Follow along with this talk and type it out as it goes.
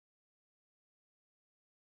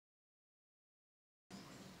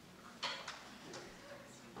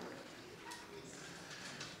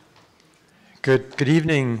Good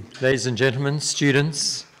evening, ladies and gentlemen,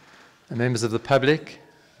 students, and members of the public,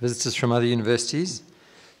 visitors from other universities.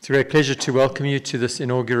 It's a great pleasure to welcome you to this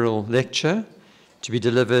inaugural lecture to be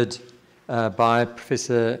delivered by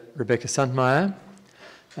Professor Rebekka Sandmeier.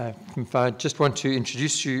 I just want to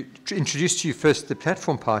introduce to you first the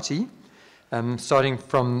platform party. Starting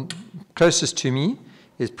from closest to me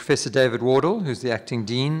is Professor David Wardle, who's the acting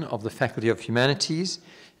dean of the Faculty of Humanities,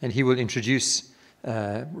 and he will introduce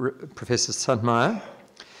Professor Sandmeier,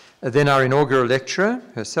 then our inaugural lecturer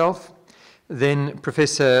herself, then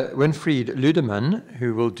Professor Winfried Ludemann,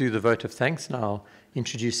 who will do the vote of thanks, and I'll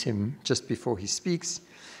introduce him just before he speaks,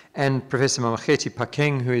 and Professor Mamokgethi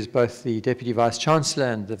Phakeng, who is both the Deputy Vice-Chancellor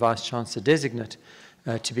and the Vice-Chancellor designate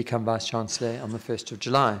to become Vice-Chancellor on the 1st of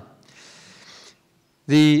July.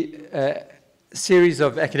 The series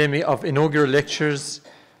of inaugural lectures,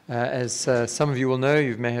 as some of you will know,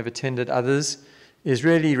 you may have attended others,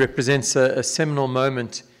 represents a seminal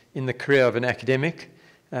moment in the career of an academic,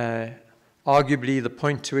 arguably the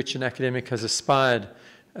point to which an academic has aspired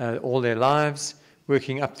all their lives,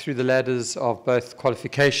 working up through the ladders of both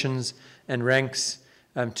qualifications and ranks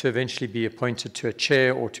to eventually be appointed to a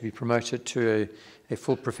chair or to be promoted to a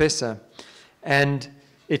full professor. And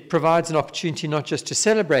it provides an opportunity not just to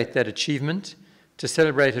celebrate that achievement, to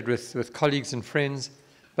celebrate it with colleagues and friends,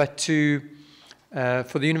 but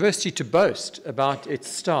for the university to boast about its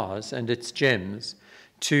stars and its gems,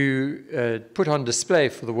 to put on display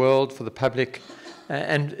for the world, for the public,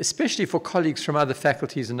 and especially for colleagues from other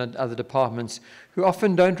faculties and other departments who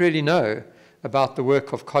often don't really know about the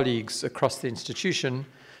work of colleagues across the institution,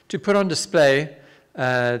 to put on display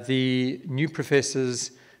the new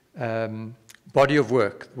professors' body of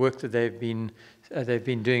work that they've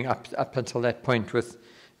been doing up until that point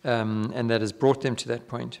and that has brought them to that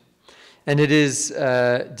point. And it is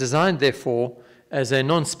designed, therefore, as a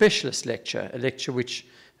non-specialist lecture, a lecture which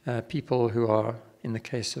people who are, in the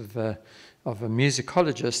case of a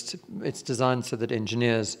musicologist, it's designed so that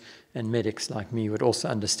engineers and medics like me would also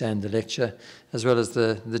understand the lecture, as well as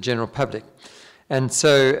the general public. And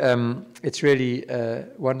so it's really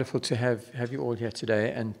wonderful to have you all here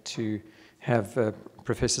today and to have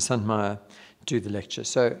Professor Sandmeier do the lecture.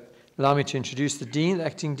 So allow me to introduce the dean, the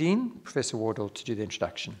acting dean, Professor Wardle, to do the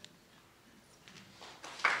introduction.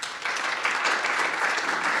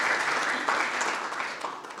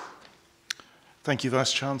 Thank you,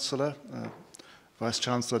 Vice-Chancellor,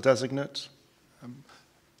 Vice-Chancellor designate,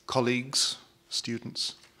 colleagues,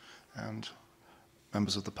 students, and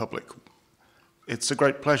members of the public. It's a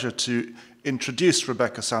great pleasure to introduce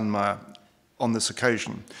Rebekka Sandmeier on this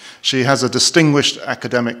occasion. She has a distinguished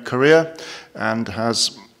academic career and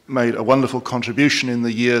has made a wonderful contribution in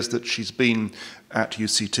the years that she's been at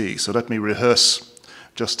UCT. So let me rehearse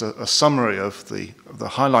just a summary of the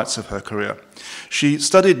highlights of her career. She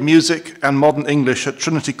studied music and modern English at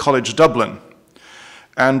Trinity College Dublin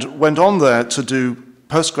and went on there to do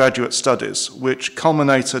postgraduate studies, which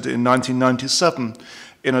culminated in 1997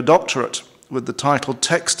 in a doctorate with the title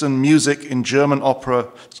Text and Music in German Opera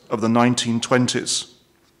of the 1920s.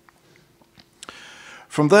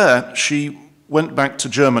 From there, she went back to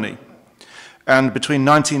Germany, and between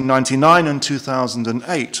 1999 and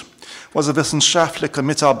 2008, was a wissenschaftliche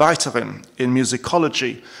Mitarbeiterin in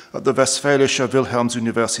musicology at the Westfälische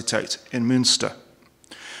Wilhelms-Universität in Münster.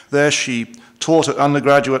 There she taught at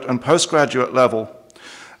undergraduate and postgraduate level,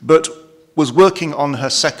 but was working on her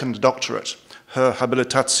second doctorate, her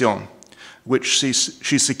Habilitation, which she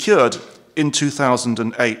secured in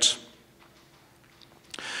 2008.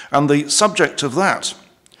 And the subject of that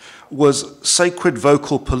was sacred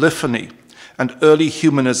vocal polyphony and early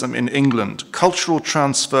humanism in England, cultural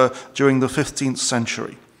transfer during the 15th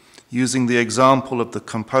century, using the example of the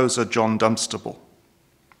composer John Dunstable.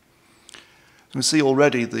 We see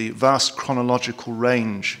already the vast chronological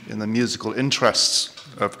range in the musical interests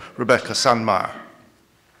of Rebekka Sandmeier.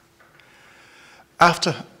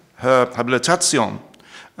 After her Habilitation,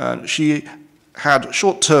 she had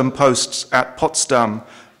short-term posts at Potsdam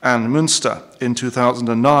and Münster in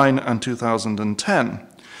 2009 and 2010,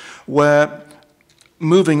 where,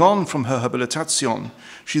 moving on from her Habilitation,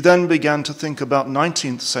 she then began to think about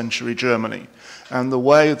 19th century Germany and the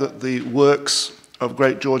way that the works of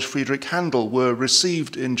great George Friedrich Handel were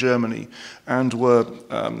received in Germany and were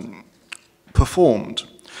performed.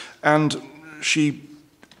 And she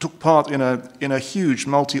took part in a huge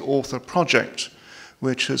multi-author project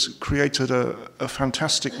which has created a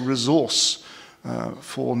fantastic resource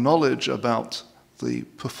for knowledge about the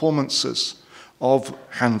performances of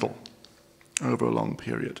Handel over a long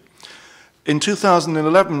period. In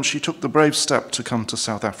 2011, she took the brave step to come to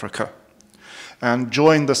South Africa and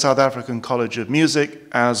joined the South African College of Music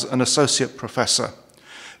as an associate professor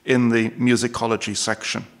in the musicology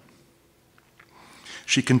section.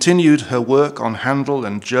 She continued her work on Handel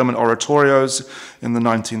and German oratorios in the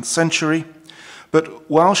 19th century, but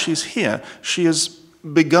while she's here, she has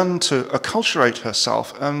begun to acculturate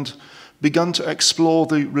herself and begun to explore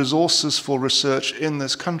the resources for research in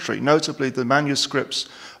this country, notably the manuscripts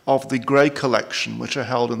of the Gray collection, which are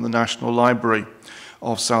held in the National Library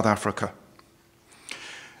of South Africa.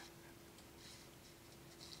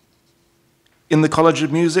 In the College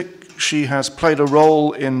of Music, she has played a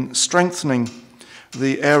role in strengthening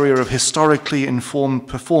the area of historically informed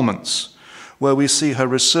performance, where we see her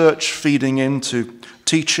research feeding into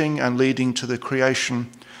teaching and leading to the creation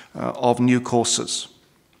of new courses.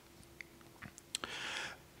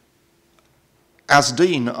 As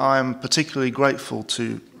Dean, I am particularly grateful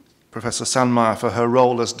to Professor Sandmeier for her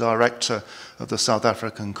role as Director of the South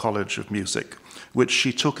African College of Music, which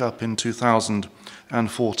she took up in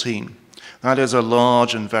 2014. That is a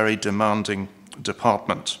large and very demanding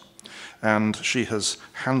department, and she has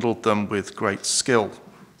handled them with great skill.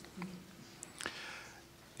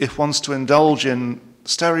 If one's to indulge in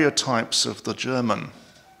stereotypes of the German,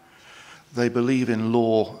 they believe in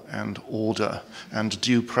law and order and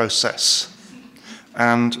due process.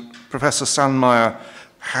 And Professor Sandmeier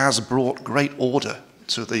has brought great order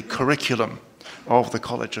to the curriculum of the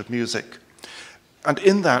College of Music. And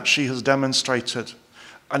in that, she has demonstrated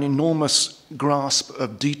an enormous grasp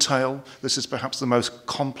of detail. This is perhaps the most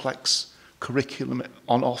complex curriculum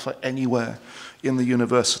on offer anywhere in the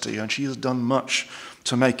university, and she has done much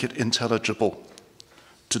to make it intelligible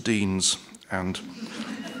to deans and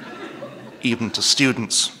even to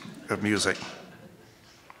students of music.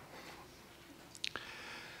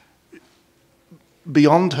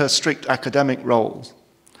 Beyond her strict academic role,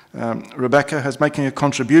 Rebekka has making a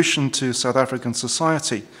contribution to South African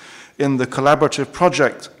society in the collaborative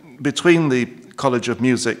project between the College of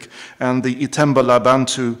Music and the Itemba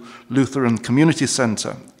Labantu Lutheran Community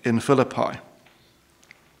Center in Philippi.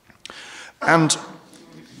 And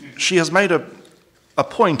she has made a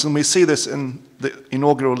point, and we see this in the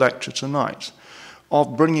inaugural lecture tonight,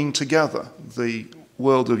 of bringing together the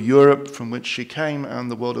world of Europe from which she came and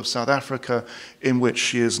the world of South Africa in which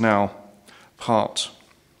she is now part.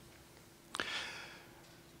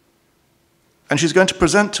 And she's going to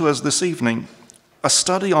present to us this evening a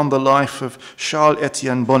study on the life of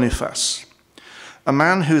Charles-Étienne Boniface, a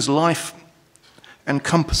man whose life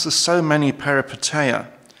encompasses so many peripeteia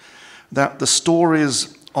that the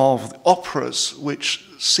stories of operas, which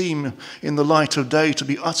seem in the light of day to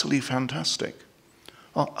be utterly fantastic,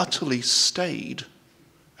 are utterly staid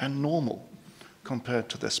and normal compared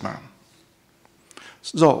to this man.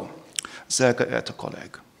 So, sehr geehrter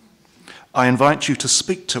Kollege, I invite you to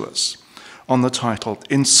speak to us on the title,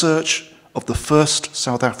 In Search of the First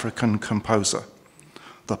South African Composer,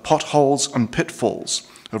 The Potholes and Pitfalls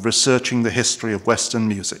of Researching the History of Western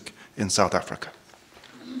Music in South Africa.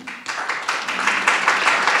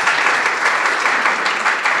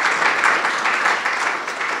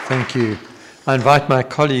 Thank you. I invite my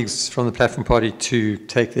colleagues from the Platform Party to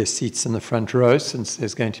take their seats in the front row, since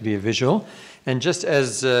there's going to be a visual. And just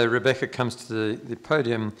as Rebekka comes to the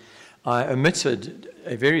podium, I omitted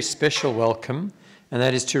a very special welcome, and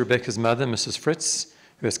that is to Rebekka's mother, Mrs. Fritz,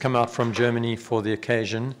 who has come out from Germany for the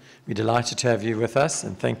occasion. We're delighted to have you with us,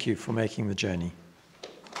 and thank you for making the journey.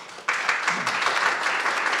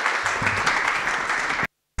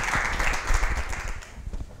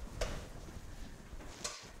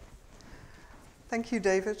 Thank you,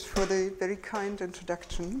 David, for the very kind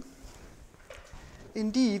introduction.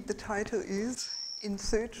 Indeed, the title is In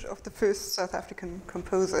Search of the First South African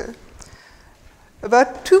Composer.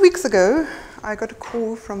 About 2 weeks ago, I got a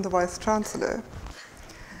call from the Vice-Chancellor.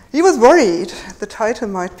 He was worried the title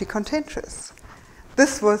might be contentious.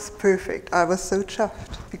 This was perfect. I was so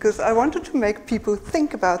chuffed, because I wanted to make people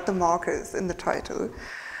think about the markers in the title,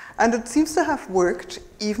 and it seems to have worked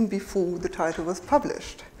even before the title was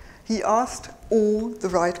published. He asked all the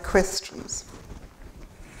right questions.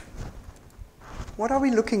 What are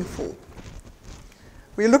we looking for?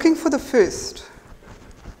 We're looking for the first.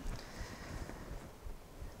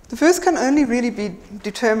 The first can only really be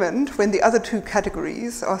determined when the other two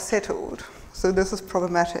categories are settled, so this is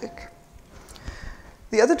problematic.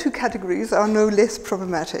 The other two categories are no less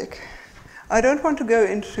problematic. I don't want to go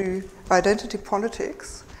into identity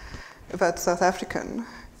politics about South African.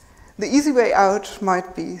 The easy way out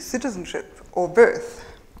might be citizenship or birth.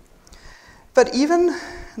 But even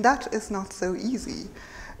that is not so easy.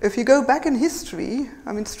 If you go back in history,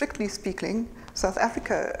 I mean, strictly speaking, South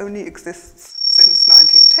Africa only exists since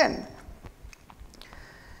 1910.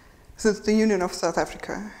 since the Union of South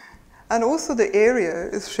Africa. And also the area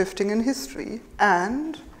is shifting in history.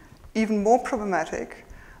 And, even more problematic,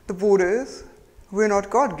 the borders were not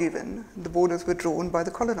God-given. The borders were drawn by the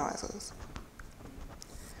colonizers.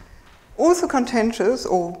 Also contentious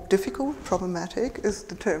or difficult, problematic, is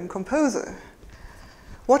the term composer.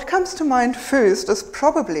 What comes to mind first is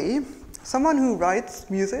probably someone who writes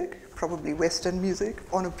music, probably Western music,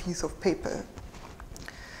 on a piece of paper.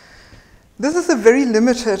 This is a very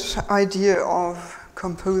limited idea of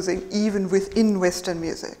composing, even within Western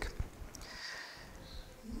music.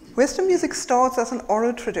 Western music starts as an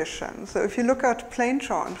oral tradition. So if you look at plain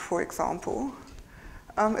chant, for example,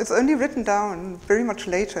 it's only written down very much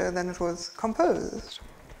later than it was composed.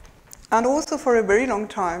 And also for a very long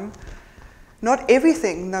time, not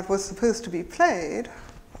everything that was supposed to be played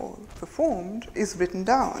or performed is written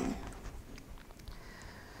down.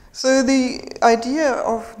 So the idea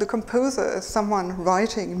of the composer as someone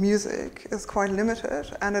writing music is quite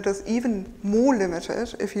limited, and it is even more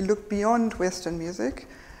limited if you look beyond Western music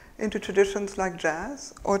into traditions like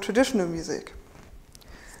jazz or traditional music.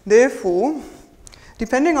 Therefore,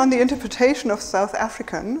 depending on the interpretation of South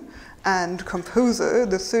African and composer,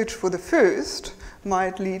 the search for the first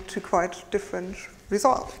might lead to quite different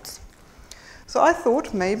results. So I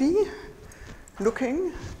thought maybe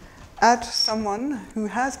looking at someone who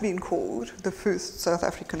has been called the first South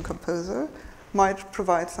African composer might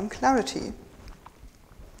provide some clarity.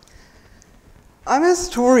 I'm a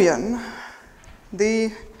historian.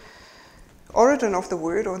 The origin of the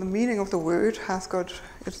word, or the meaning of the word,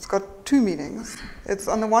 it's got two meanings. It's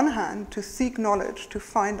on the one hand to seek knowledge, to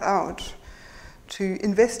find out, to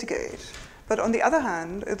investigate. But on the other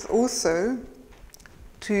hand, it's also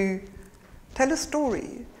to tell a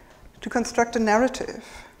story, to construct a narrative,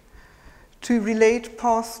 to relate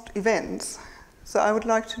past events. So I would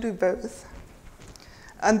like to do both.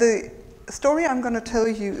 And the story I'm going to tell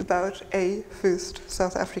you about a first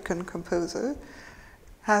South African composer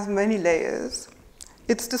has many layers.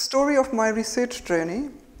 It's the story of my research journey,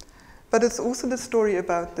 but it's also the story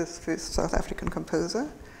about this first South African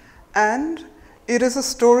composer. And it is a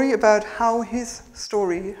story about how his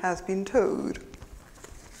story has been told.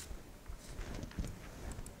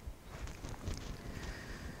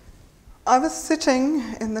 I was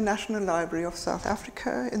sitting in the National Library of South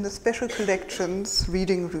Africa in the Special Collections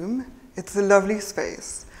reading room. It's a lovely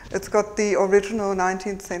space. It's got the original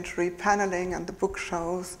 19th century paneling and the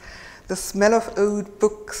bookshelves, the smell of old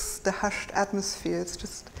books, the hushed atmosphere. It's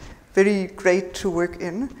just very great to work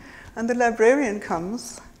in. And the librarian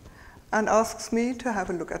comes and asks me to have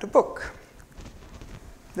a look at a book.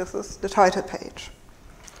 This is the title page.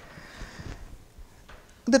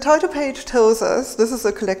 The title page tells us this is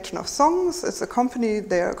a collection of songs.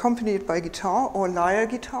 They're accompanied by guitar or lyre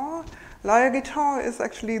guitar. Lyre guitar is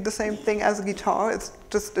actually the same thing as a guitar. It's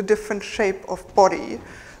just a different shape of body.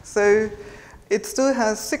 So it still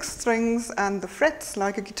has 6 strings and the frets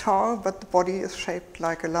like a guitar, but the body is shaped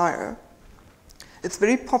like a lyre. It's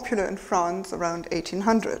very popular in France around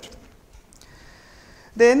 1800.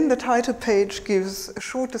 Then the title page gives a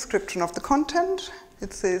short description of the content.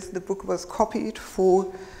 It says the book was copied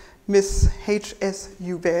for Miss H.S.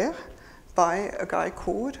 Joubert by a guy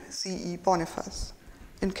called C.E. Boniface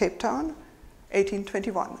in Cape Town,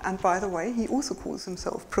 1821. And by the way, he also calls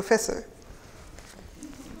himself professor.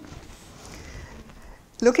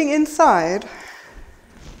 Looking inside,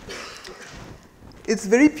 it's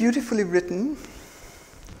very beautifully written.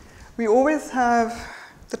 We always have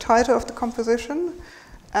the title of the composition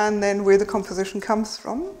and then where the composition comes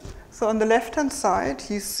from. So on the left-hand side,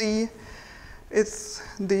 you see it's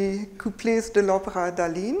the couplets de l'opéra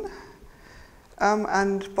d'Aline,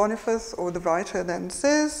 and Boniface, or the writer, then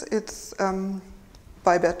says it's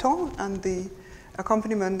by Berton and the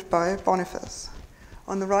accompaniment by Boniface.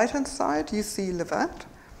 On the right-hand side, you see Levant,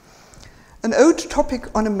 an ode topic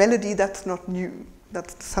on a melody that's not new.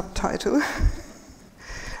 That's the subtitle.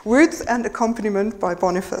 Words and accompaniment by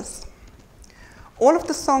Boniface. All of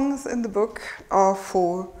the songs in the book are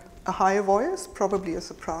for a higher voice, probably a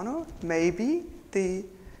soprano, maybe the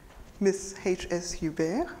Miss H.S.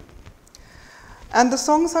 Joubert. And the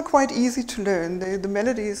songs are quite easy to learn. The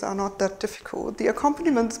melodies are not that difficult. The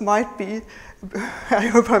accompaniments might be, I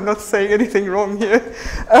hope I'm not saying anything wrong here,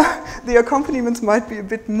 the accompaniments might be a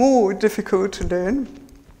bit more difficult to learn.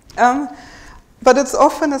 But it's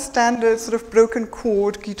often a standard sort of broken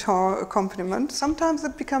chord guitar accompaniment. Sometimes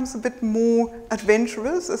it becomes a bit more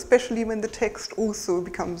adventurous, especially when the text also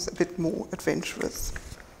becomes a bit more adventurous.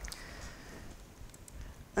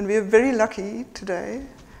 And we are very lucky today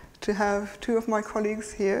to have 2 of my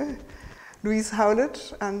colleagues here, Louise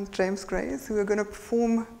Howlett and James Grace, who are going to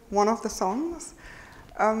perform one of the songs.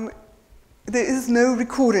 There is no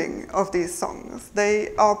recording of these songs.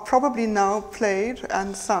 They are probably now played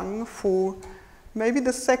and sung for maybe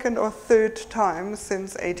the second or third time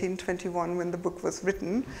since 1821 when the book was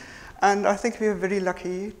written. And I think we are very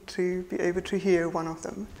lucky to be able to hear one of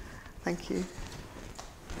them. Thank you.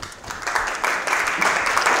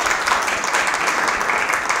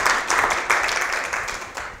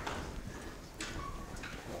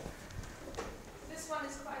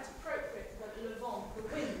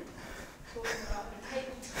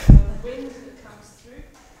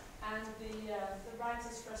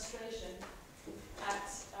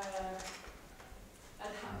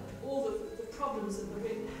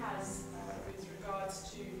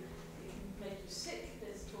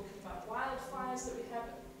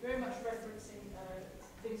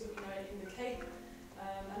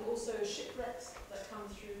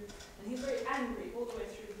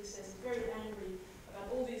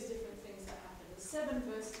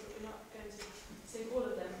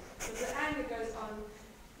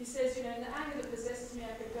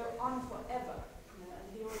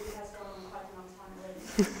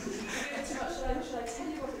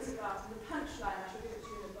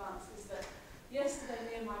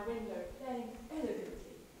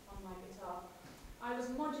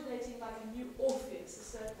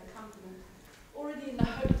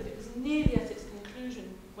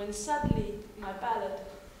 When suddenly my ballad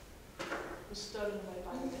was stolen away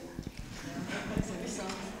by the wind.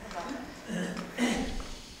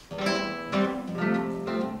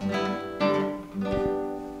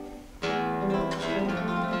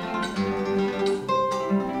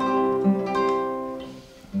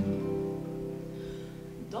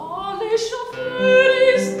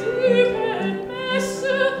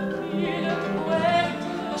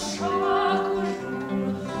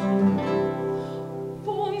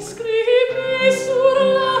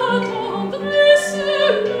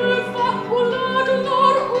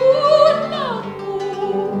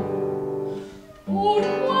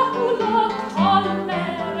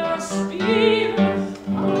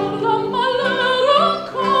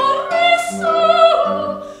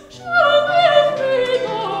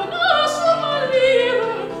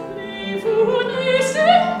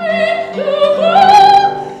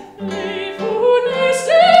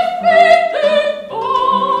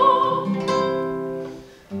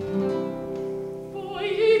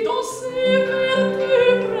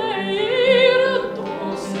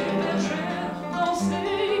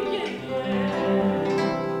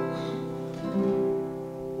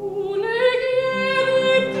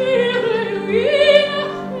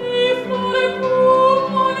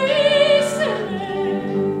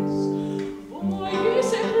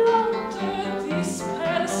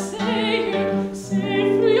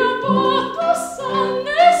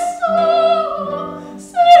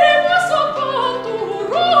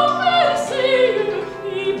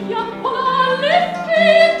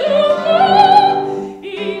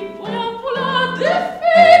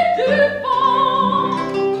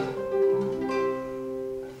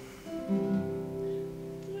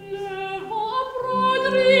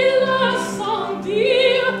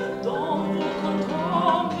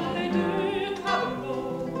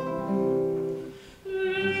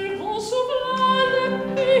 Sur la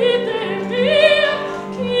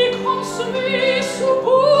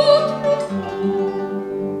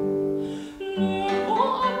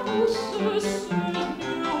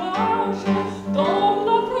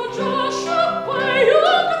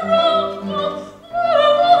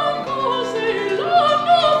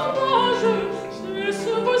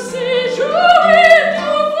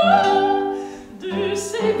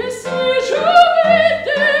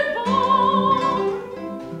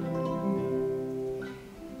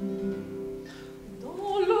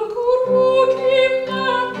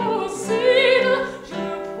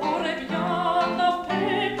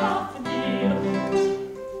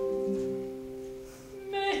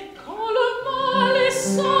le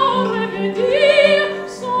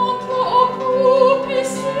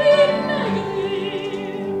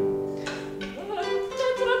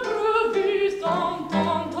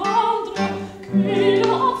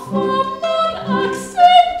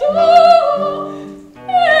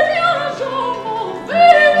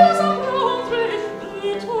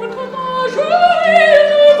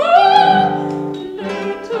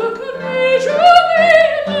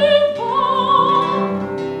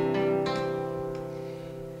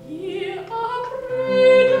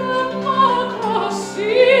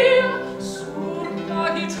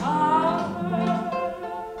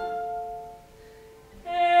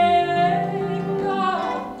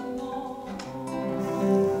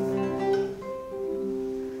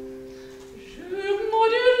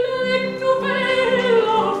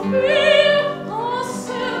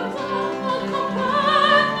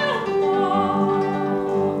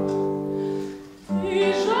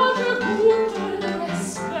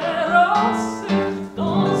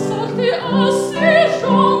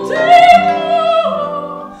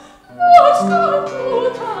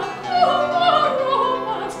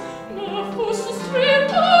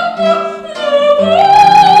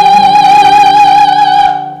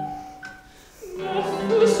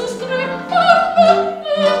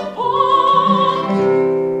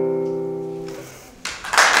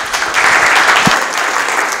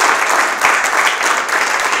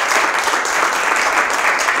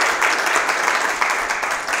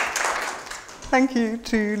thank you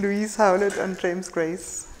to Louise Howlett and James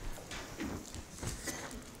Grace.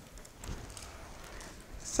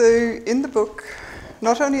 So in the book,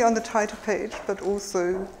 not only on the title page, but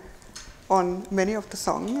also on many of the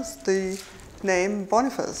songs, the name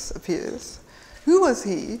Boniface appears. Who was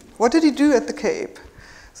he? What did he do at the Cape?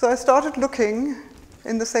 So I started looking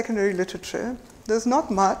in the secondary literature. There's not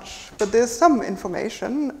much, but there's some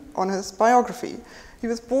information on his biography. He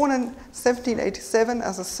was born in 1787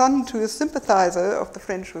 as a son to a sympathizer of the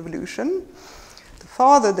French Revolution. The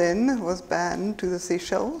father then was banned to the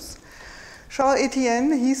Seychelles. Charles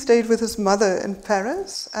Etienne, he stayed with his mother in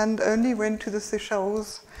Paris and only went to the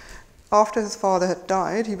Seychelles after his father had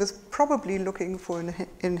died. He was probably looking for an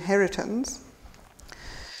inheritance.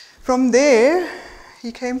 From there,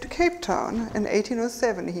 he came to Cape Town. In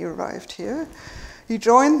 1807, he arrived here. He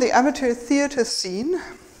joined the amateur theatre scene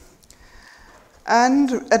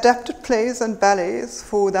and adapted plays and ballets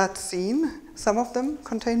for that scene. Some of them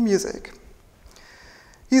contain music.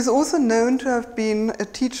 He is also known to have been a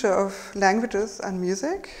teacher of languages and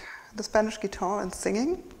music, the Spanish guitar and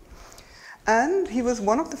singing. And he was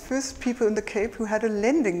one of the first people in the Cape who had a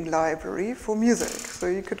lending library for music. So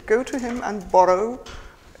you could go to him and borrow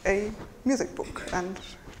a music book and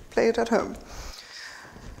play it at home.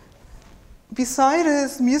 Beside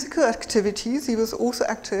his musical activities, he was also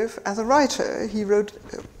active as a writer. He wrote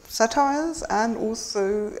satires and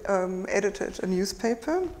also edited a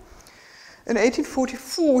newspaper. In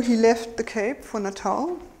 1844, he left the Cape for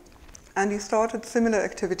Natal, and he started similar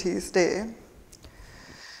activities there.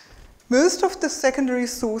 Most of the secondary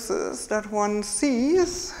sources that one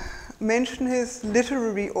sees mention his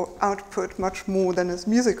literary output much more than his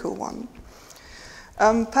musical one.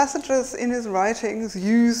 Passages in his writings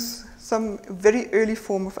use some very early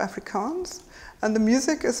form of Afrikaans, and the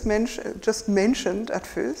music is just mentioned at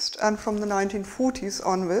first, and from the 1940s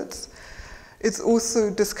onwards, it's also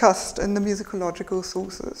discussed in the musicological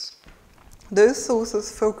sources. Those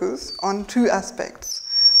sources focus on two aspects.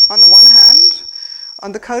 On the one hand,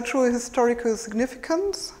 on the cultural historical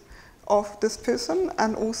significance of this person,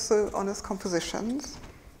 and also on his compositions.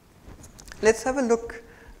 Let's have a look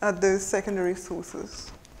at those secondary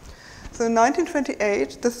sources. So in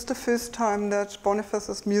 1928, this is the first time that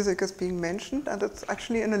Boniface's music is being mentioned, and it's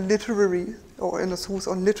actually in a literary, or in a source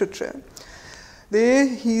on literature. There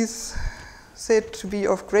he's said to be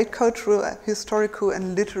of great cultural, historical,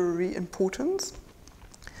 and literary importance.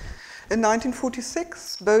 In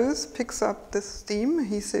 1946, Bose picks up this theme.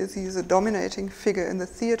 He says he's a dominating figure in the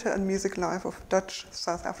theatre and music life of Dutch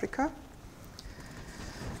South Africa.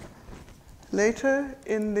 Later,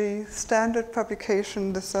 in the standard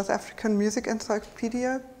publication, the South African Music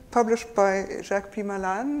Encyclopedia, published by Jacques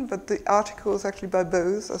Pimalan, but the article is actually by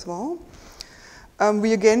Bose as well.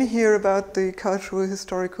 We again hear about the cultural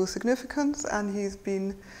historical significance, and he's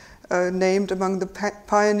been named among the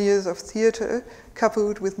pioneers of theatre,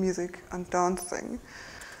 coupled with music and dancing.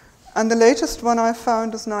 And the latest one I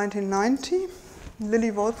found is 1990.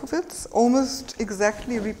 Lily Wolfowitz almost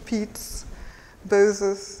exactly repeats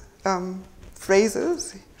Bose's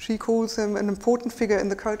phrases. She calls him an important figure in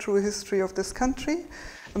the cultural history of this country,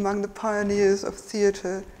 among the pioneers of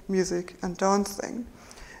theatre, music, and dancing.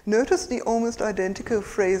 Notice the almost identical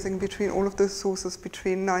phrasing between all of those sources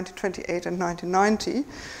between 1928 and 1990.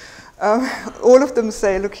 All of them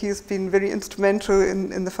say, look, he's been very instrumental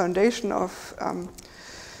in the foundation of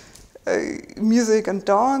music and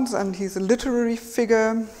dance, and he's a literary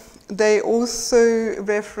figure. They also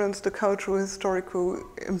reference the cultural historical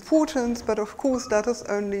importance, but of course that is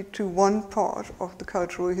only to one part of the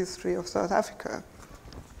cultural history of South Africa.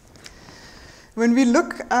 When we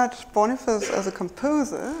look at Boniface as a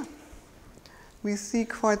composer, we see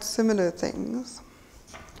quite similar things.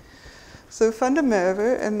 So Van der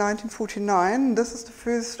Merwe in 1949, this is the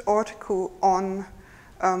first article on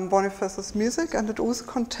Boniface's music, and it also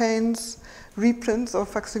contains reprints or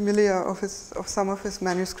facsimilia of some of his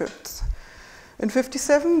manuscripts. In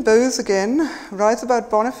 1957, Bose again writes about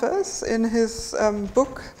Boniface in his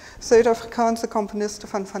book Suid-Afrikaanse Componisten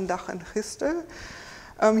van Vandag en Gister.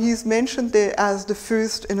 He's mentioned there as the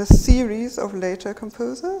first in a series of later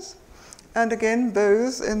composers. And again,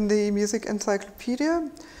 Bose in the Music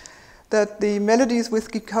Encyclopedia, that the melodies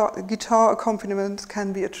with guitar accompaniments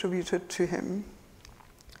can be attributed to him.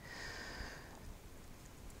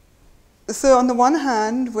 So on the one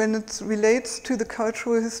hand, when it relates to the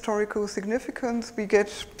cultural historical significance, we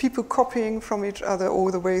get people copying from each other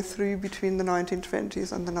all the way through between the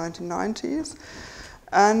 1920s and the 1990s.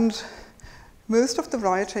 And most of the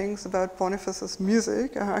writings about Boniface's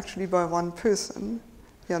music are actually by one person,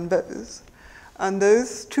 Jan Bose. And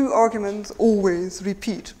those two arguments always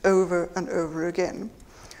repeat over and over again.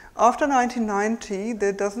 After 1990,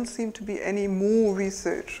 there doesn't seem to be any more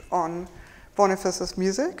research on Boniface's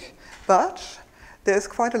music, but there's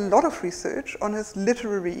quite a lot of research on his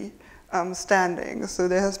literary standing. So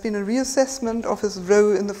there has been a reassessment of his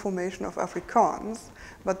role in the formation of Afrikaans,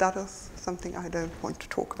 but that is something I don't want to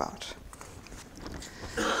talk about.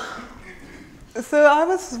 So I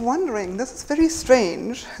was wondering, this is very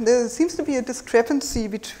strange. There seems to be a discrepancy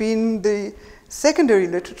between the secondary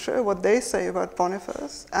literature, what they say about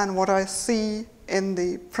Boniface, and what I see in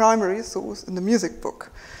the primary source, in the music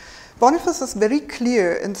book. Boniface is very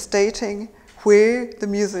clear in stating where the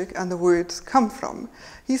music and the words come from.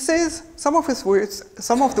 He says some of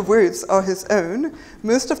the words are his own,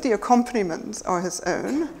 most of the accompaniments are his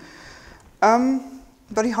own,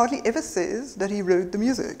 but he hardly ever says that he wrote the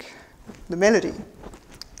music, the melody.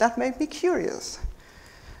 That made me curious.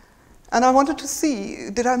 And I wanted to see,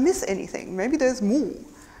 did I miss anything? Maybe there's more.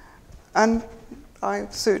 And I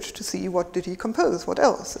searched to see what did he compose, what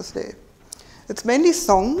else is there. It's mainly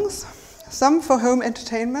songs, some for home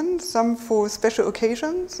entertainment, some for special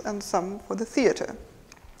occasions, and some for the theater.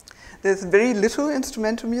 There's very little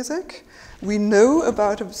instrumental music. We know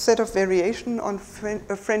about a set of variation on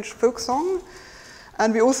a French folk song,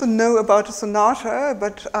 and we also know about a sonata,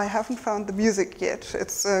 but I haven't found the music yet.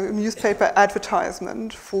 It's a newspaper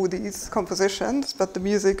advertisement for these compositions, but the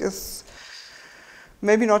music is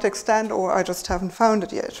maybe not extant, or I just haven't found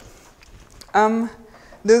it yet.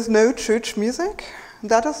 There's no church music.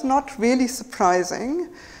 That is not really surprising.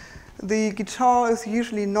 The guitar is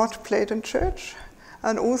usually not played in church,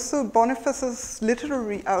 and also Boniface's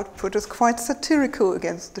literary output is quite satirical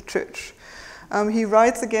against the church. He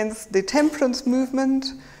writes against the temperance movement,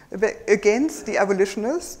 against the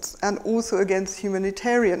abolitionists, and also against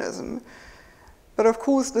humanitarianism. But of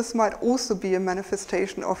course, this might also be a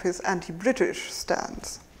manifestation of his anti-British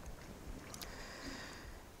stance.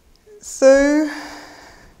 So,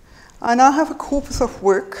 I now have a corpus of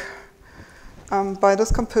work by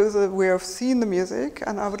this composer where I've seen the music,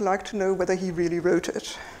 and I would like to know whether he really wrote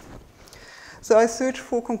it. So I search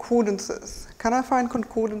for concordances. Can I find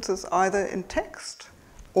concordances either in text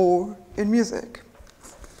or in music?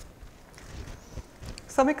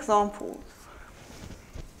 Some examples.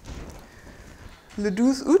 Le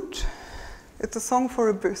 12 août, it's a song for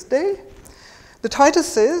a birthday. The title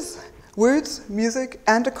says, Words, Music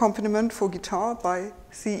and Accompaniment for Guitar by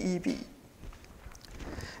C.E.B.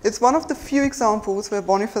 It's one of the few examples where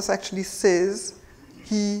Boniface actually says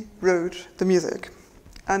he wrote the music,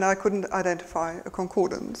 and I couldn't identify a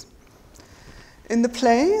concordance. In the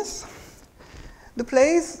plays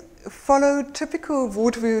follow typical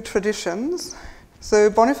vaudeville traditions. So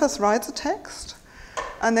Boniface writes a text,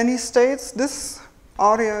 and then he states this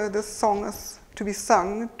aria, this song is to be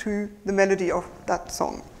sung to the melody of that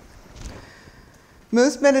song.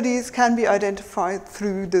 Most melodies can be identified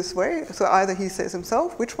through this way, so either he says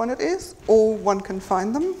himself which one it is, or one can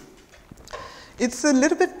find them. It's a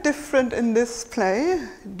little bit different in this play,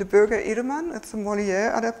 De Burger Edelman. It's a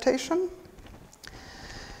Molière adaptation.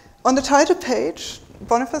 On the title page,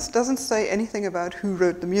 Boniface doesn't say anything about who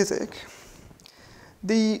wrote the music.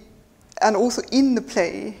 And also in the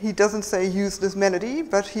play, he doesn't say use this melody,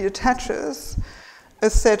 but he attaches a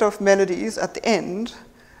set of melodies at the end.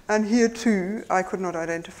 And here too, I could not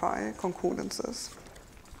identify concordances.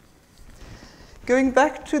 Going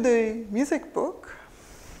back to the music book,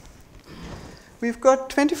 we've got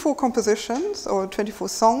 24 compositions, or 24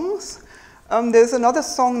 songs. There's another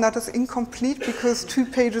song that is incomplete because 2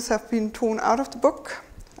 pages have been torn out of the book,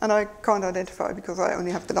 and I can't identify because I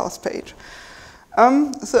only have the last page.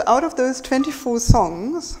 So out of those 24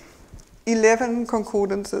 songs, 11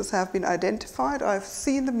 concordances have been identified. I've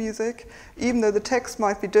seen the music, even though the text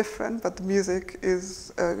might be different, but the music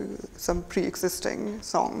is some pre-existing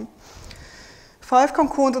song. 5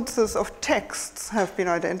 concordances of texts have been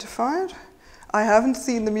identified. I haven't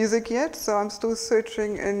seen the music yet, so I'm still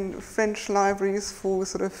searching in French libraries for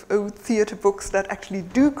sort of old theater books that actually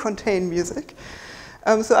do contain music.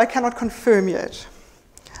 So I cannot confirm yet.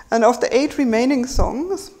 And of the 8 remaining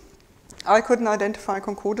songs, I couldn't identify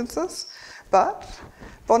concordances, but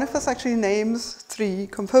Boniface actually names 3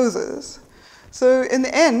 composers. So in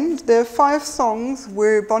the end, there are 5 songs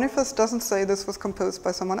where Boniface doesn't say this was composed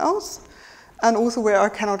by someone else, and also where I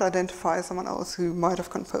cannot identify someone else who might have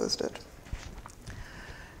composed it.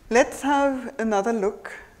 Let's have another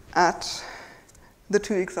look at the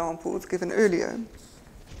 2 examples given earlier.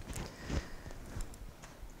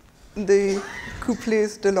 The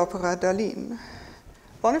couplets de l'Opéra d'Aline.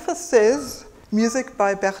 Boniface says, music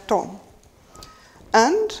by Berton.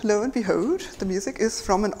 And lo and behold, the music is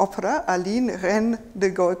from an opera, Aline, Reine de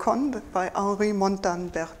Golconde, by Henri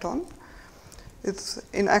Montan-Berton. It's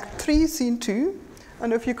in Act 3, Scene 2.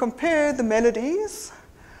 And if you compare the melodies,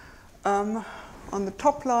 on the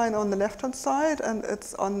top line on the left-hand side, and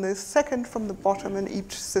it's on the second from the bottom in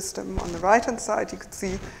each system. On the right-hand side, you can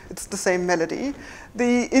see it's the same melody.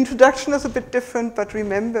 The introduction is a bit different, but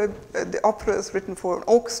remember, the opera is written for an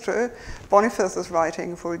orchestra. Boniface is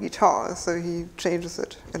writing for a guitar, so he changes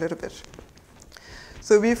it a little bit.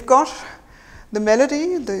 So we've got the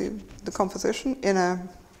melody, the composition, in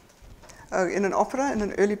an opera, in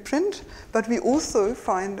an early print, but we also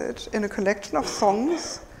find it in a collection of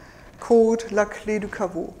songs called La Clé du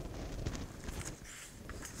Caveau.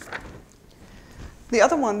 The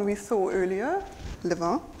other one we saw earlier, Le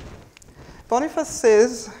Vin, Boniface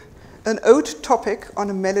says, an ode topic on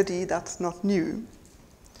a melody that's not new.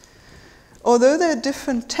 Although there are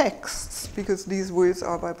different texts, because these words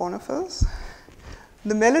are by Boniface,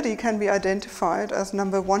 the melody can be identified as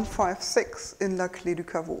number 156 in La Clé du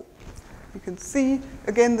Caveau. You can see,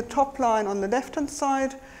 again, the top line on the left-hand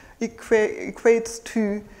side equates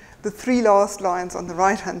to the three last lines on the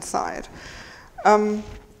right-hand side.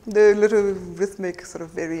 There are little rhythmic sort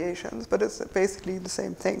of variations, but it's basically the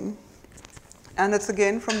same thing. And it's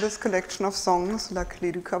again from this collection of songs, La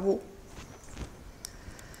Clé du Caveau.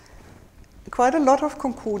 Quite a lot of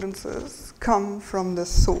concordances come from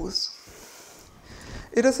this source.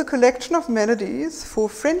 It is a collection of melodies for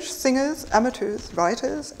French singers, amateurs,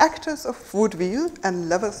 writers, actors of vaudeville, and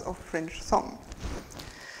lovers of French song.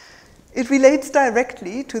 It relates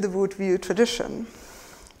directly to the vaudeville tradition.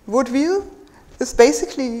 Vaudeville is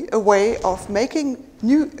basically a way of making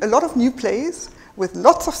a lot of new plays with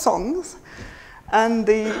lots of songs, and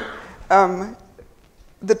the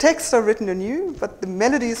texts are written anew, but the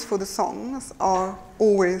melodies for the songs are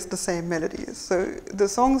always the same melodies. So the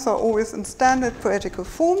songs are always in standard poetical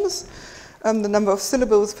forms. The number of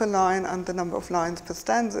syllables per line and the number of lines per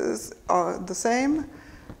stanzas are the same,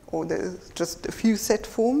 or there's just a few set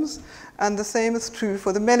forms, and the same is true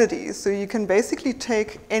for the melodies. So you can basically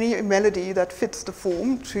take any melody that fits the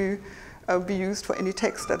form to be used for any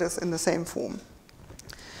text that is in the same form.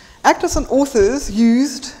 Actors and authors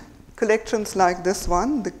used collections like this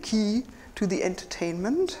one, The Key to the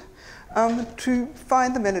Entertainment, to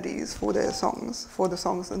find the melodies for their songs, for the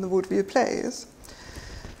songs in the vaudeville plays.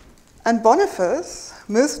 And Boniface,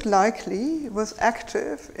 most likely, was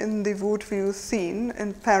active in the vaudeville scene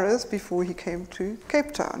in Paris before he came to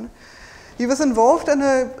Cape Town. He was involved in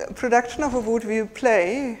a production of a vaudeville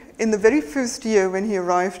play in the very first year when he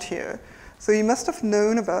arrived here. So he must have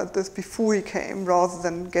known about this before he came, rather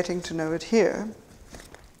than getting to know it here.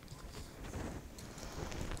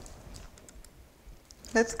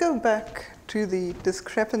 Let's go back to the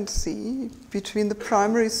discrepancy between the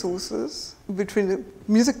primary sources, between the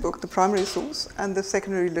music book, the primary source, and the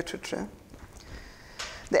secondary literature.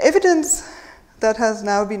 The evidence that has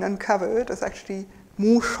now been uncovered is actually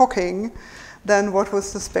more shocking than what was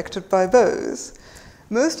suspected by Bose.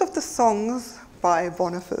 Most of the songs by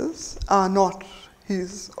Boniface are not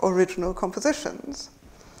his original compositions,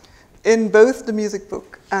 in both the music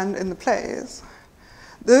book and in the plays.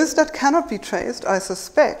 Those that cannot be traced, I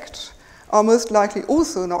suspect, are most likely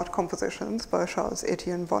also not compositions by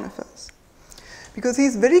Charles-Étienne Boniface, because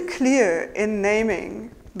he's very clear in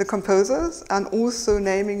naming the composers and also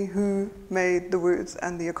naming who made the words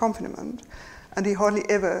and the accompaniment, and he hardly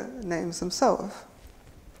ever names himself.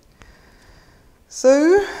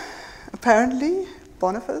 So, apparently,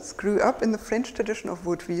 Boniface grew up in the French tradition of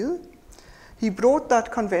vaudeville. He brought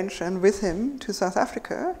that convention with him to South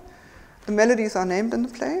Africa. The melodies are named in the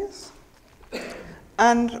plays,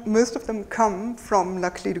 and most of them come from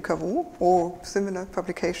La Clé du Caveau or similar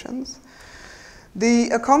publications. The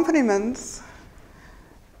accompaniments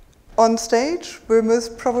on stage were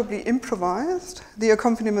most probably improvised. The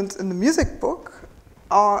accompaniments in the music book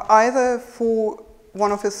are either for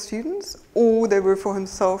one of his students, or they were for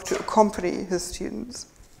himself to accompany his students.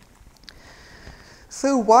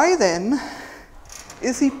 So why then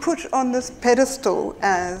is he put on this pedestal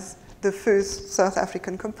as the first South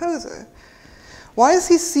African composer? Why is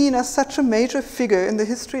he seen as such a major figure in the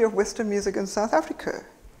history of Western music in South Africa?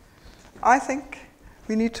 I think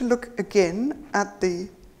we need to look again at the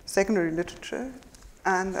secondary literature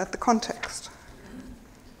and at the context.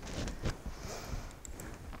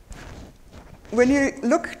 When you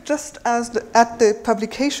look just at the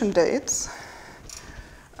publication dates,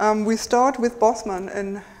 we start with Bosman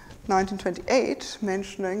in 1928,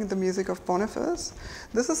 mentioning the music of Boniface.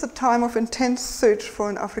 This is a time of intense search for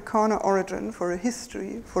an Afrikaner origin, for a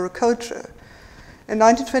history, for a culture. In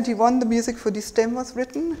 1921, the music for Die Stem was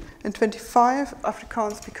written. In 1925,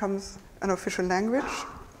 Afrikaans becomes an official language.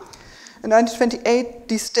 In 1928,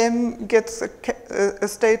 Die Stem gets a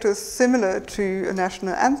status similar to a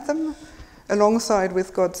national anthem, alongside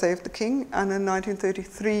with God Save the King, and in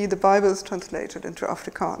 1933, the Bible is translated into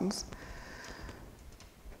Afrikaans.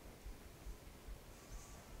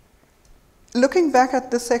 Looking back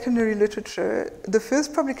at the secondary literature, the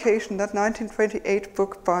first publication, that 1928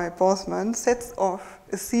 book by Bosman, sets off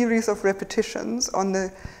a series of repetitions on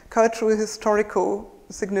the cultural historical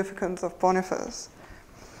significance of Boniface.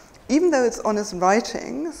 Even though it's on his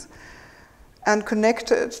writings and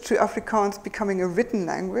connected to Afrikaans becoming a written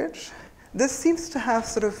language, this seems to have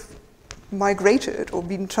sort of migrated or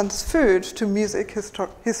been transferred to music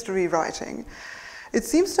history writing. It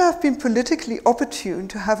seems to have been politically opportune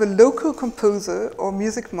to have a local composer or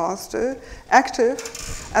music master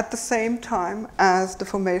active at the same time as the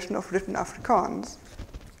formation of written Afrikaans.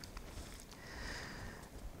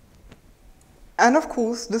 And of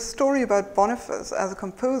course, the story about Boniface as a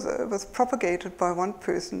composer was propagated by one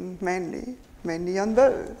person mainly Jan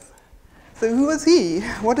Both. So who was he?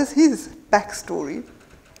 What is his backstory?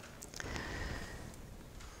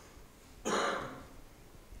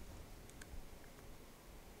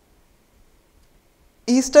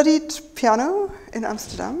 He studied piano in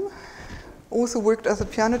Amsterdam, also worked as a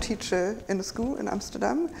piano teacher in a school in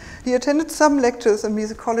Amsterdam. He attended some lectures in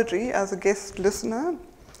musicology as a guest listener.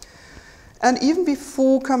 And even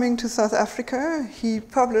before coming to South Africa, he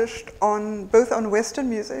published both on Western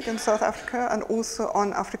music in South Africa and also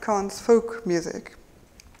on Afrikaans folk music.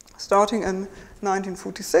 Starting in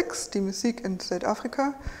 1946, Die Musik in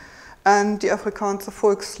Zuid-Afrika, and Die Afrikaanse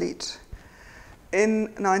Volkslied. In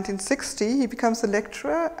 1960, he becomes a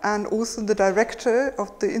lecturer and also the director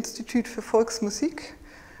of the Institute for Volksmusik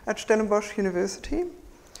at Stellenbosch University.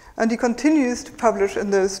 And he continues to publish in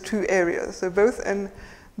those two areas, so both in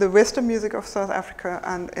the Western music of South Africa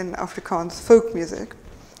and in Afrikaans folk music.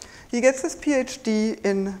 He gets his PhD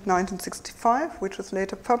in 1965, which was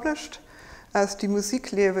later published as Die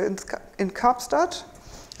Musiklehre in Kaapstad,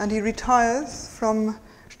 and he retires from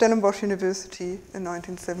Stellenbosch University in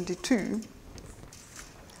 1972.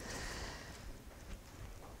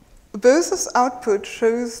 Bose's output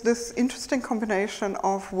shows this interesting combination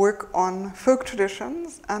of work on folk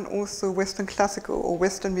traditions and also Western classical or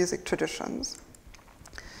Western music traditions.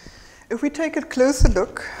 If we take a closer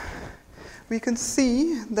look, we can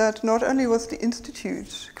see that not only was the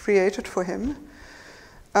institute created for him,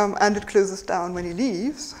 and it closes down when he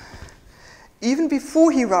leaves, even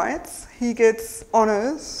before he writes, he gets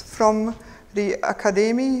honors from the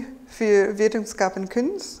Academie für Wetenschap en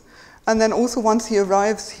Kunst. And then also once he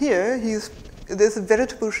arrives here, there's a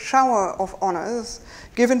veritable shower of honors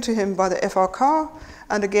given to him by the FRK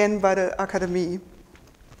and again by the Academie.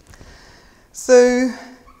 So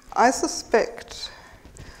I suspect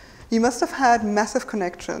he must have had massive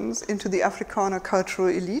connections into the Afrikaner cultural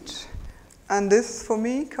elite, and this, for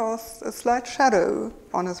me, casts a slight shadow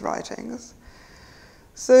on his writings.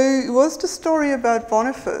 So was the story about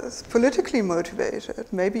Boniface politically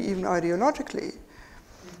motivated, maybe even ideologically?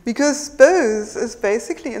 Because Bose is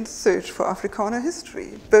basically in search for Afrikaner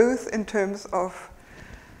history, both in terms of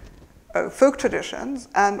folk traditions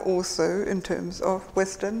and also in terms of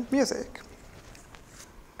Western music.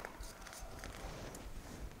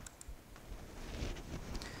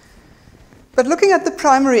 But looking at the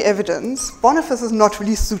primary evidence, Boniface is not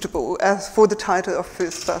really suitable as for the title of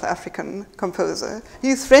first South African composer. He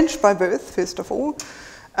is French by birth, first of all,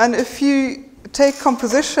 and if you take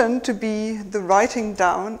composition to be the writing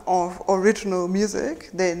down of original music,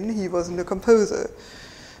 then he wasn't a composer.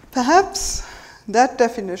 Perhaps that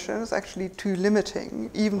definition is actually too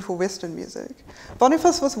limiting, even for Western music.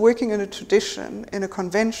 Boniface was working in a tradition, in a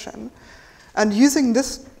convention, and using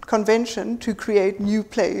this convention to create new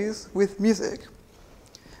plays with music.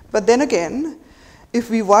 But then again, if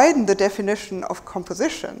we widen the definition of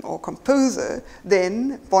composition or composer,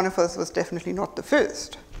 then Boniface was definitely not the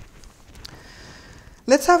first.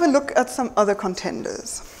 Let's have a look at some other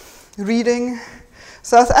contenders. Reading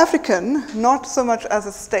South African, not so much as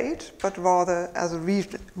a state, but rather as a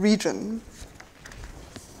region.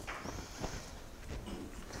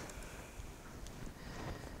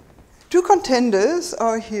 Two contenders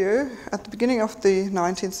are here at the beginning of the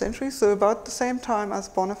 19th century, so about the same time as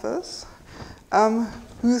Boniface,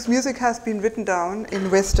 whose music has been written down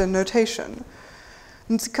in Western notation.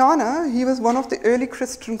 Nsikana, he was one of the early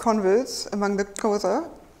Christian converts among the Xhosa.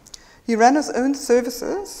 He ran his own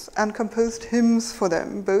services and composed hymns for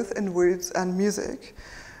them, both in words and music.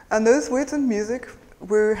 And those words and music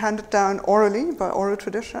were handed down orally by oral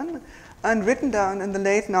tradition, and written down in the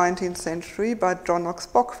late 19th century by John Knox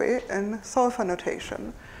Bockway in sulfur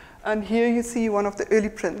notation. And here you see one of the early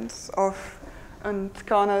prints of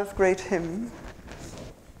Ghana's great hymn.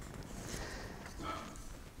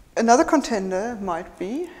 Another contender might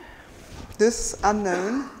be this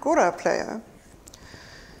unknown Gora player.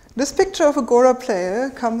 This picture of a Gora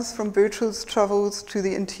player comes from Burchell's travels to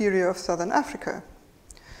the interior of southern Africa.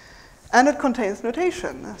 And it contains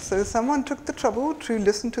notation, so someone took the trouble to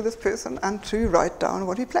listen to this person and to write down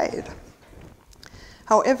what he played.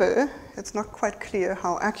 However, it's not quite clear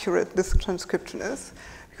how accurate this transcription is,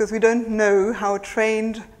 because we don't know how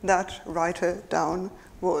trained that writer down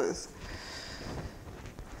was.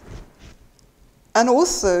 And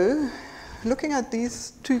also, looking at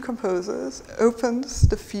these two composers opens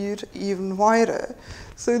the field even wider.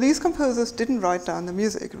 So these composers didn't write down the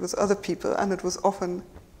music, it was other people, and it was often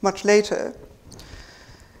much later.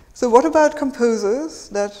 So what about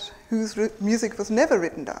composers whose music was never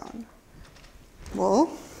written down?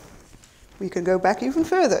 Well, we can go back even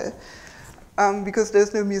further. Because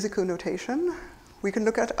there's no musical notation, we can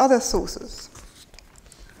look at other sources.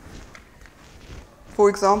 For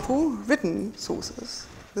example, written sources.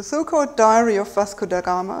 The so-called Diary of Vasco da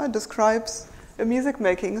Gama describes a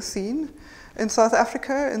music-making scene in South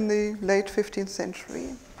Africa in the late 15th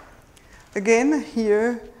century. Again,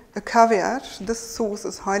 here, a caveat, this source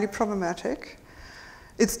is highly problematic.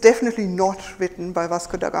 It's definitely not written by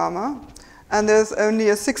Vasco da Gama, and there's only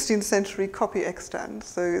a 16th century copy extant,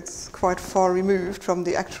 so it's quite far removed from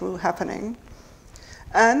the actual happening.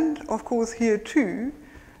 And, of course, here too,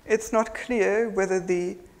 it's not clear whether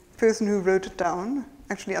the person who wrote it down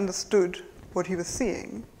actually understood what he was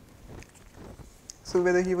seeing, so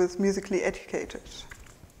whether he was musically educated.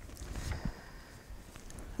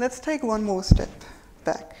 Let's take one more step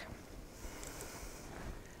back.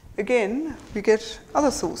 Again, we get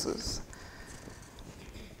other sources,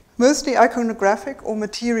 mostly iconographic or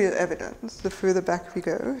material evidence the further back we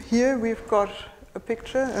go. Here we've got a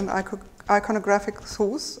picture, an iconographic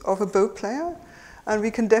source of a bow player, and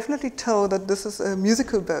we can definitely tell that this is a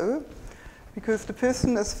musical bow, because the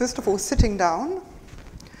person is first of all sitting down.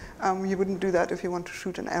 You wouldn't do that if you want to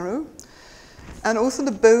shoot an arrow. And also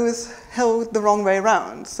the bow is held the wrong way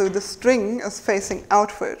around, so the string is facing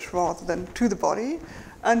outward rather than to the body.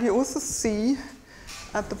 And you also see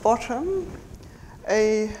at the bottom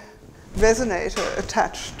a resonator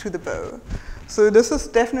attached to the bow. So this is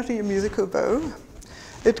definitely a musical bow.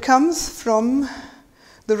 It comes from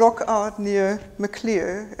the rock art near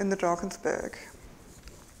Maclear in the Drakensberg.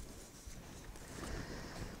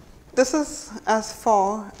 This is as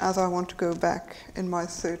far as I want to go back in my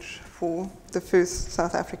search for the first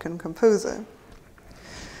South African composer.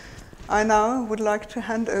 I now would like to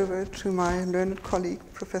hand over to my learned colleague,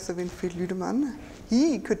 Professor Winfried Lüdemann.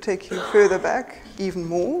 He could take you further back even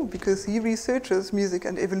more, because he researches music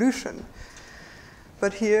and evolution.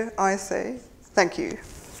 But here I say thank you.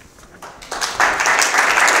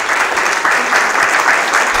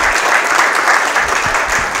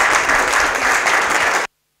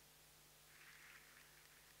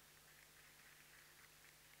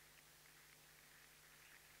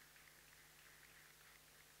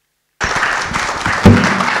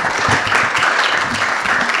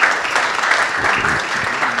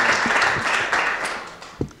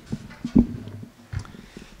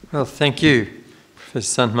 Well, thank you,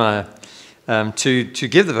 Professor Sandmeier. To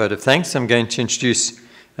give the vote of thanks, I'm going to introduce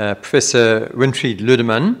Professor Winfried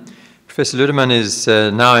Lüdemann. Professor Lüdemann is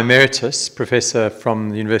now emeritus professor from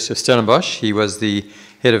the University of Stellenbosch. He was the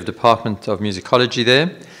head of Department of Musicology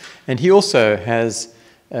there. And he also has,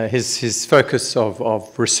 his focus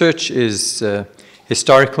of research is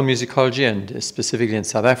historical musicology, and specifically in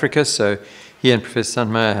South Africa. So he and Professor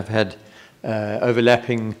Sandmeier have had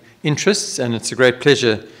overlapping interests, and it's a great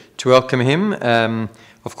pleasure to welcome him.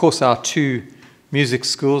 Of course, our two music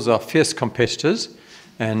schools are fierce competitors,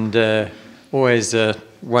 and always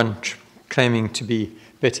one claiming to be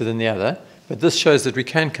better than the other. But this shows that we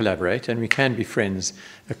can collaborate and we can be friends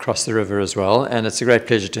across the river as well. And it's a great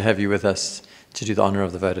pleasure to have you with us to do the honor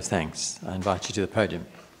of the vote of thanks. I invite you to the podium.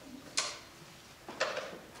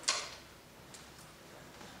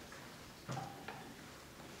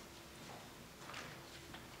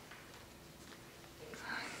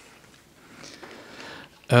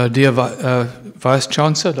 Dear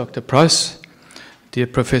Vice-Chancellor, Dr. Price, dear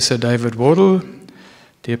Professor David Wardle,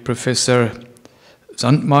 dear Professor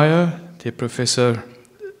Sandmeier, dear Professor,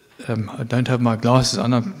 I don't have my glasses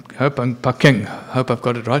on, I hope I've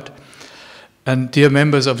got it right, and dear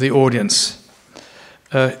members of the audience.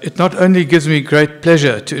 It not only gives me great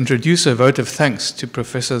pleasure to introduce a vote of thanks to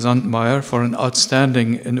Professor Sandmeier for an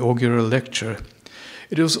outstanding inaugural lecture,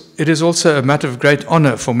 it is also a matter of great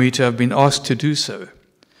honor for me to have been asked to do so,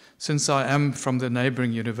 since I am from the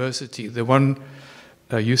neighboring university, the one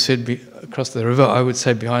you said across the river, I would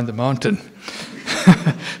say behind the mountain,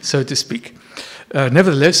 so to speak.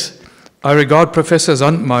 Nevertheless, I regard Professor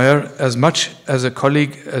Sandmeier as much as a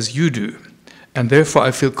colleague as you do, and therefore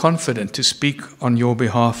I feel confident to speak on your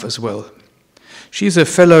behalf as well. She is a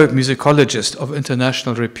fellow musicologist of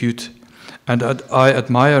international repute, and I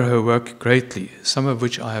admire her work greatly, some of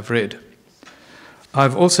which I have read. I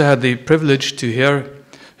have also had the privilege to hear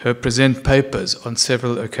her present papers on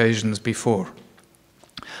several occasions before.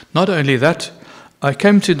 Not only that, I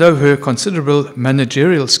came to know her considerable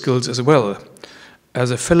managerial skills as well,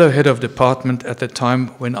 as a fellow head of department at the time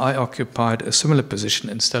when I occupied a similar position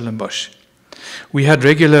in Stellenbosch. We had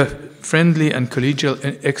regular friendly and collegial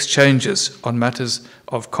exchanges on matters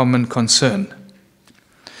of common concern.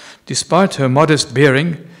 Despite her modest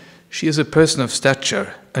bearing, she is a person of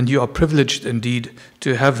stature, and you are privileged indeed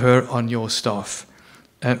to have her on your staff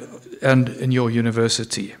and in your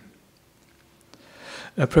university.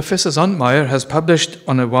 Professor Sandmeier has published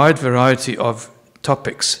on a wide variety of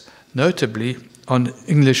topics, notably on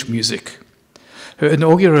English music. Her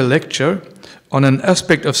inaugural lecture on an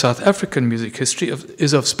aspect of South African music history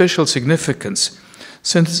is of special significance,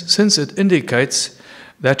 since it indicates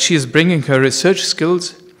that she is bringing her research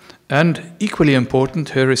skills and, equally important,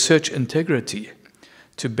 her research integrity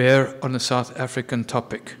to bear on a South African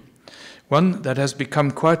topic, one that has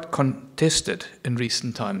become quite contested in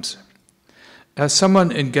recent times. As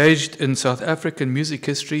someone engaged in South African music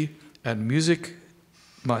history and music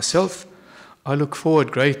myself, I look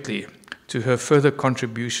forward greatly to her further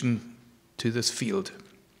contribution to this field.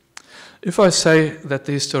 If I say that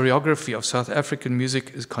the historiography of South African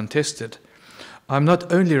music is contested, I'm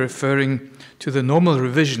not only referring to the normal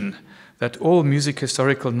revision that all music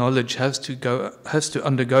historical knowledge has to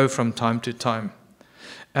undergo from time to time,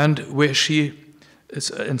 and where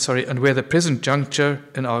the present juncture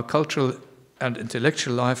in our cultural and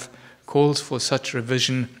intellectual life calls for such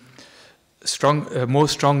revision more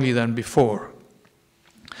strongly than before.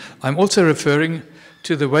 I'm also referring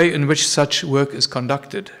to the way in which such work is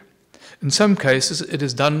conducted. In some cases, it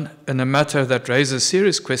is done in a manner that raises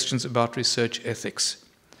serious questions about research ethics.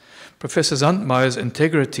 Professor Sandmeier's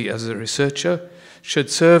integrity as a researcher should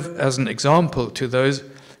serve as an example to those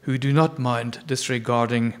who do not mind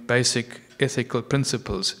disregarding basic ethical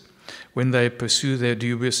principles when they pursue their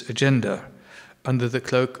dubious agenda under the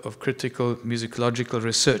cloak of critical musicological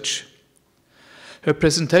research. Her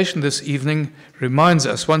presentation this evening reminds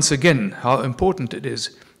us once again how important it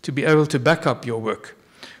is to be able to back up your work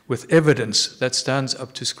with evidence that stands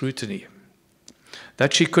up to scrutiny.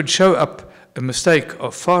 That she could show up a mistake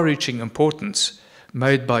of far-reaching importance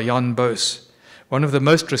made by Jan Boos, one of the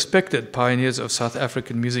most respected pioneers of South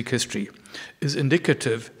African music history, is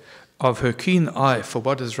indicative of her keen eye for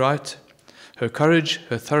what is right, her courage,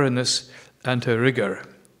 her thoroughness, and her rigor.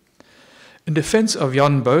 In defense of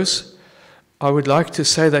Jan Boos, I would like to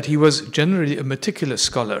say that he was generally a meticulous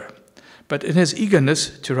scholar, but in his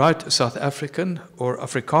eagerness to write South African or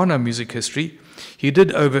Afrikaner music history, he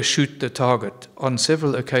did overshoot the target on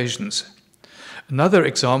several occasions. Another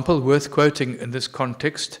example worth quoting in this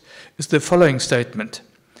context is the following statement,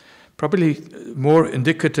 probably more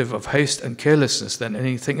indicative of haste and carelessness than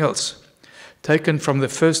anything else, taken from the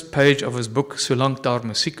first page of his book Solank daar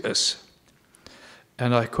musiek is.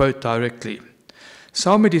 And I quote directly,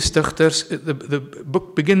 Saam met die stigters, the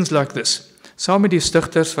book begins like this. Saam met die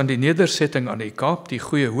stigters van die nedersetting aan die Kaap, die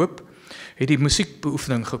Goeie Hoop, het die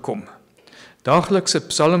musiekbeoefening gekom. Daaglikse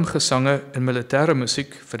psalmgesange en militêre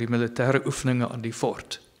musiek vir die militêre oefeninge aan die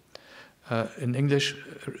fort. In English,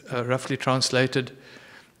 roughly translated,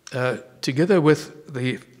 together with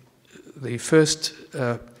the first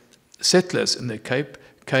settlers in the Cape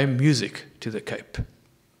came music to the Cape.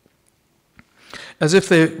 As if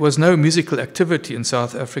there was no musical activity in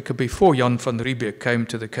South Africa before Jan van Riebeeck came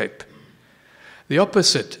to the Cape. The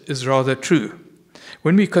opposite is rather true.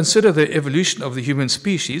 When we consider the evolution of the human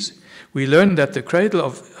species, we learn that the cradle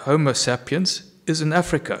of Homo sapiens is in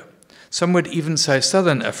Africa. Some would even say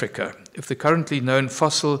southern Africa, if the currently known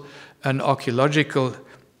fossil and archaeological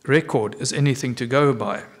record is anything to go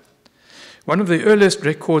by. One of the earliest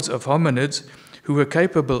records of hominids who were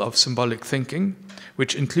capable of symbolic thinking,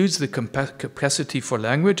 which includes the capacity for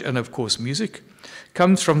language and, of course, music,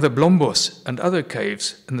 comes from the Blombos and other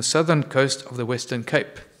caves in the southern coast of the Western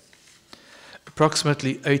Cape,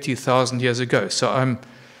 approximately 80,000 years ago. So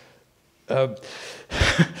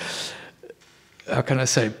how can I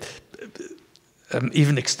say,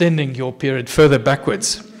 even extending your period further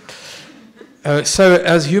backwards. So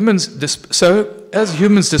as humans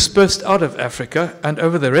dispersed out of Africa and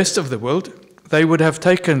over the rest of the world, they would have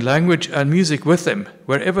taken language and music with them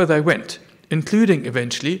wherever they went, including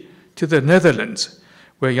eventually to the Netherlands,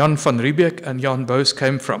 where Jan van Riebeeck and Jan Boos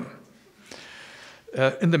came from.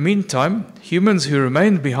 In the meantime, humans who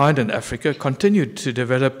remained behind in Africa continued to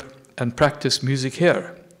develop and practice music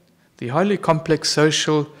here. The highly complex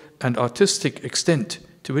social and artistic extent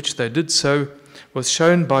to which they did so was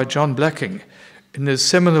shown by John Blacking in his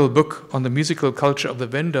seminal book on the musical culture of the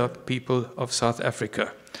Venda people of South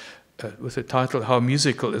Africa, with the title, How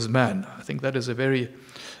Musical is Man. I think that is a very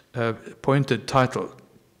pointed title.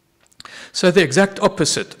 So the exact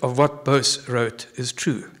opposite of what Boos wrote is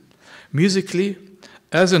true. Musically,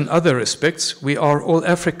 as in other respects, we are all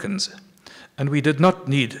Africans, and we did not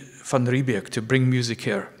need Van Riebeeck to bring music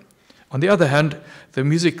here. On the other hand, the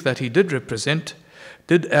music that he did represent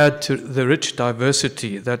did add to the rich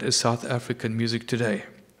diversity that is South African music today.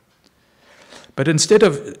 But instead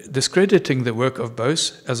of discrediting the work of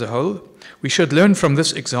Boos as a whole, we should learn from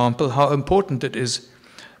this example how important it is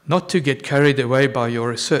not to get carried away by your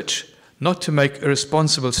research, not to make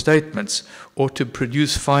irresponsible statements or to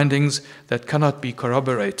produce findings that cannot be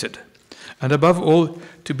corroborated, and above all,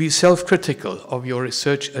 to be self-critical of your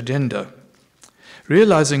research agenda.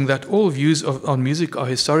 Realizing that all views on music are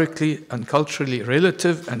historically and culturally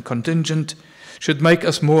relative and contingent should make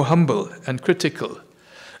us more humble and critical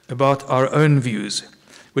about our own views,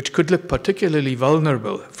 which could look particularly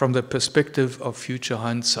vulnerable from the perspective of future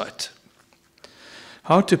hindsight.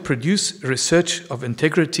 How to produce research of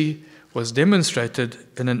integrity was demonstrated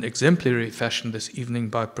in an exemplary fashion this evening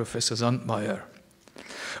by Professor Sandmeier.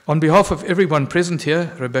 On behalf of everyone present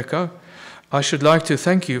here, Rebekka, I should like to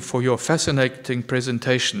thank you for your fascinating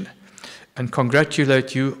presentation and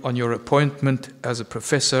congratulate you on your appointment as a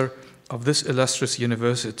professor of this illustrious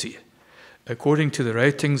university, according to the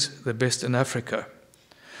ratings, the best in Africa.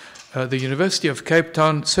 The University of Cape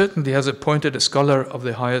Town certainly has appointed a scholar of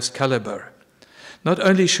the highest caliber. Not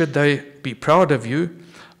only should they be proud of you,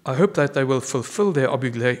 I hope that they will fulfill their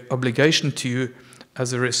obligation to you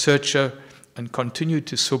as a researcher and continue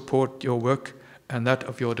to support your work and that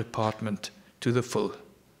of your department to the full.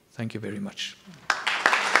 Thank you very much.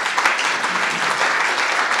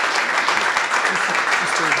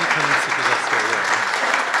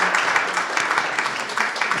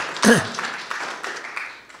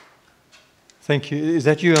 Thank you. Is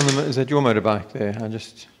that you on the? Is that your motorbike there? I'm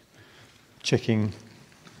just checking.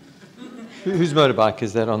 Whose motorbike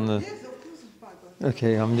is that on the?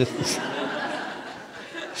 Okay, I'm just.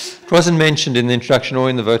 It wasn't mentioned in the introduction or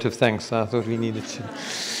in the vote of thanks, so I thought we needed to.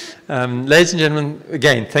 Ladies and gentlemen,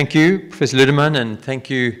 again, thank you, Professor Ludeman, and thank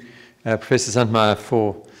you, Professor Sandmeier,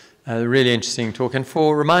 for a really interesting talk and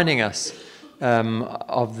for reminding us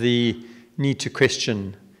of the need to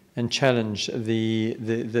question and challenge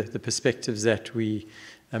the perspectives that we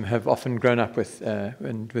have often grown up with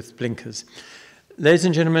and with blinkers. Ladies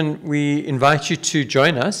and gentlemen, we invite you to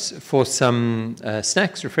join us for some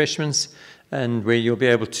snacks, refreshments, and where you'll be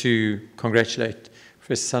able to congratulate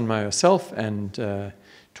Professor Sandmeier herself and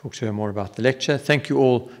talk to her more about the lecture. Thank you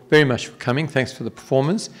all very much for coming. Thanks for the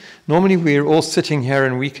performance. Normally we're all sitting here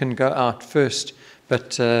and we can go out first,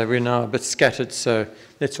 but we're now a bit scattered, so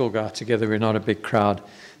let's all go out together. We're not a big crowd.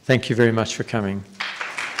 Thank you very much for coming.